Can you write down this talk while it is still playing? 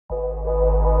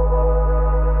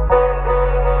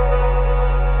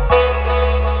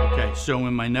So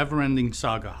in my never-ending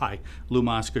saga, hi, Lou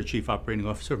Mosca, Chief Operating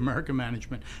Officer of American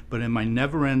Management, but in my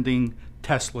never-ending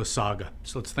Tesla saga,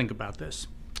 so let's think about this.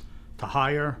 To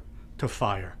hire, to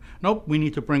fire. Nope, we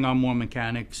need to bring on more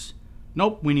mechanics.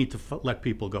 Nope, we need to let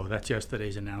people go. That's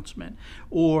yesterday's announcement.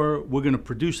 Or we're going to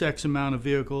produce X amount of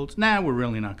vehicles. Nah, we're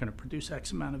really not going to produce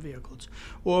X amount of vehicles.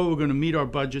 Or we're going to meet our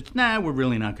budgets. Nah, we're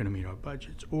really not going to meet our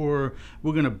budgets. Or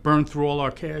we're going to burn through all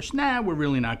our cash. Nah, we're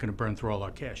really not going to burn through all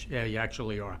our cash. Yeah, you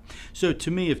actually are. So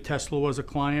to me, if Tesla was a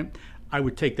client, I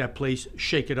would take that place,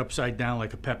 shake it upside down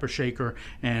like a pepper shaker,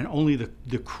 and only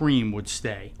the cream would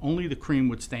stay. Only the cream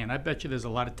would stay. And I bet you there's a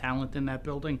lot of talent in that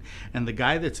building. And the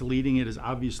guy that's leading it is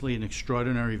obviously an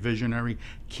extraordinary visionary,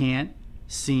 can't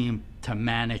seem to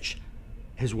manage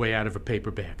his way out of a paper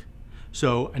bag.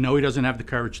 So I know he doesn't have the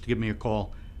courage to give me a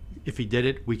call. If he did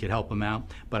it, we could help him out.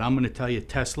 But I'm going to tell you,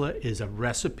 Tesla is a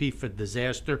recipe for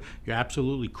disaster. You're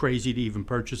absolutely crazy to even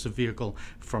purchase a vehicle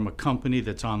from a company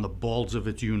that's on the balls of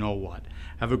its you-know-what.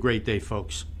 Have a great day,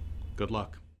 folks. Good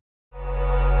luck.